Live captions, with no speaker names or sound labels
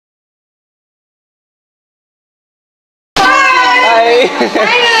Hi.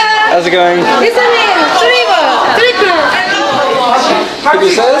 How's it going? Could you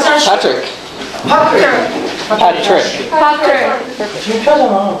say this? Patrick. Patrick.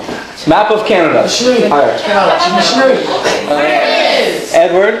 Map of Canada. Higher.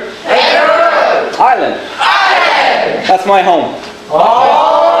 Edward. Island. That's my home.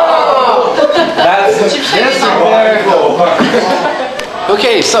 That's this there.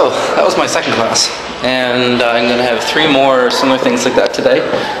 Okay, so that was my second class, and I'm gonna have 3 more similar things like that today.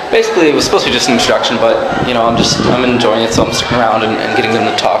 Basically, it was supposed to be just an introduction, but you know, I'm enjoying it, so I'm sticking around and getting them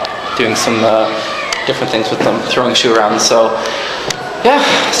to talk, doing some different things with them, throwing a shoe around. So yeah,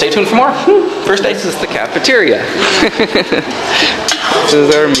 stay tuned for more. First ice is the cafeteria. This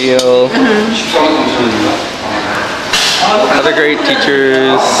is our meal. Other great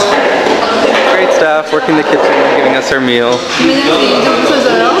teachers, great staff working the kitchen and giving us our meal.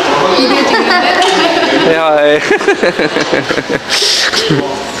 Yeah.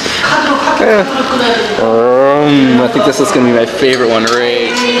 I think this is going to be my favorite one,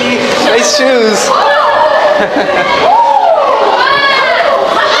 right? Nice shoes!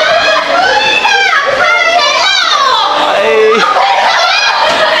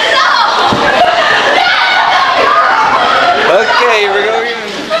 Okay, we're going.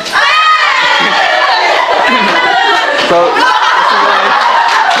 So,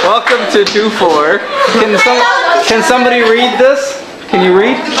 welcome to 2-4. Can somebody read this? Can you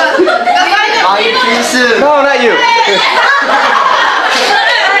read? No, not you.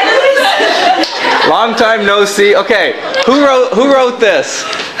 Long time no see. Okay, who wrote this?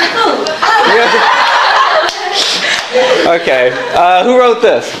 Okay, who wrote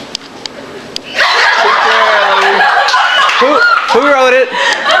this? Who wrote it?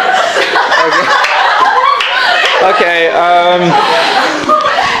 Okay.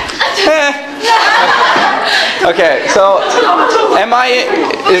 Okay. So,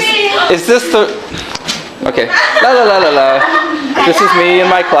 is this the? Okay. La la la la la. This is me in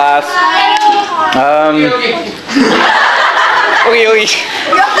my class. Okay.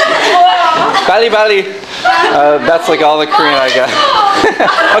 Bali bali. That's like all the Korean I got.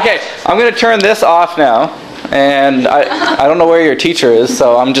 Okay. I'm gonna turn this off now. And I don't know where your teacher is,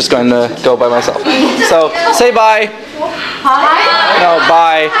 so I'm just going to go by myself. So say bye. Bye. No,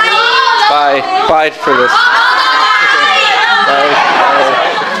 bye. Bye. Bye for this. Okay.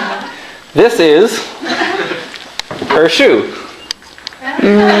 Bye. This is her shoe.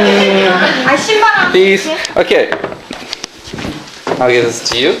 These. Okay. I'll give this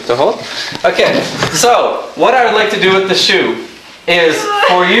to you to hold. Okay. So what I would like to do with the shoe is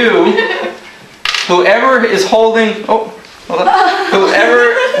for you. Whoever is holding,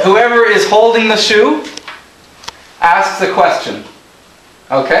 whoever is holding the shoe, asks a question.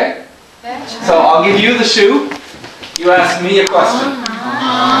 Okay? So I'll give you the shoe. You ask me a question.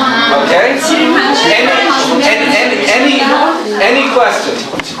 Okay? Any question.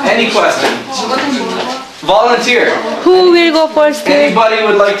 Any question. Volunteer. Who will go first? Anybody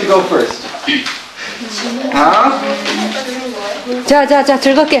would like to go first? Huh? 자,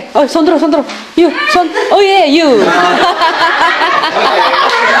 즐겁게. 손 들어. You, 손. Oh yeah, you.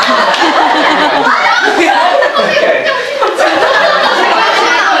 Okay.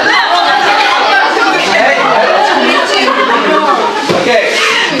 Okay.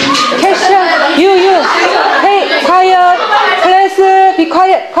 Kesha, you. Hey, quiet. Class, be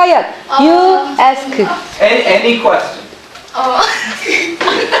quiet. You ask. Any question?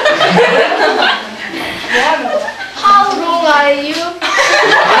 How long are you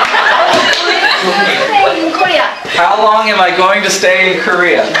staying in Korea? How long am I going to stay in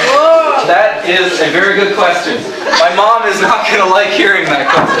Korea? That is a very good question. My mom is not going to like hearing that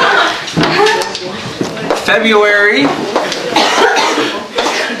question. February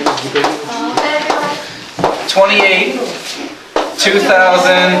 28,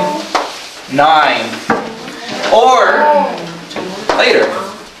 2009. Or later.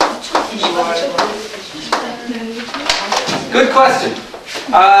 Good question.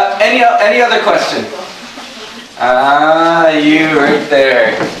 Any other question? You right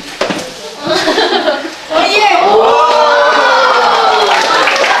there. Oh yeah.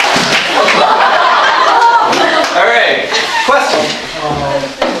 All right. Question.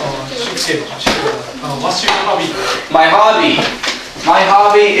 What's your hobby? My hobby. My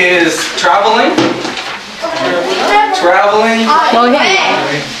hobby is traveling. Traveling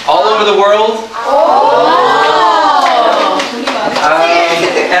all over the world.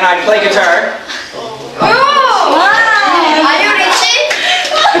 And I play guitar. Are you Richie?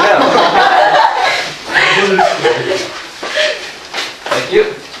 No. Thank you.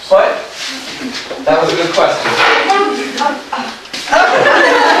 But that was a good question.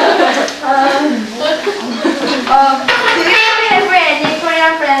 Do you have any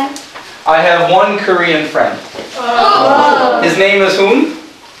Korean friend? I have one Korean friend. His name is Hoon.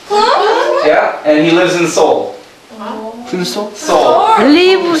 Yeah, and he lives in Seoul. 순서? Seoul.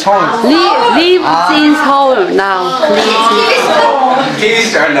 Lives in Seoul now. TV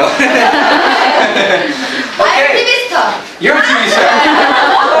star, no. I'm Okay, TV star. you're a TV star.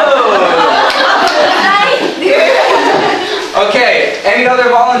 Oh. Okay, any other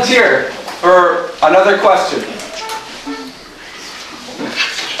volunteer for another question?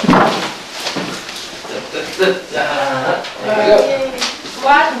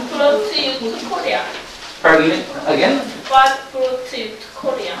 What brought you to Korea? Pardon me, again? What brought you to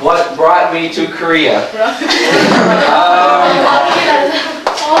Korea? What brought me to Korea?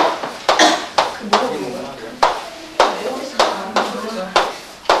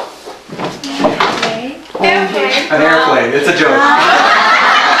 Airplane. An airplane, it's a joke.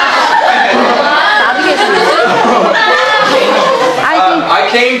 I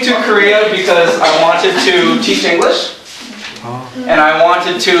came to Korea because I wanted to teach English, and I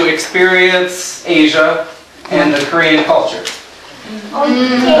wanted to experience Asia and the Korean culture.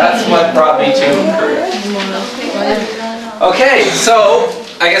 That's what brought me to Korea. Okay, so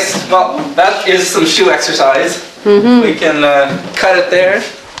I guess, well, that is some shoe exercise. We can cut it there.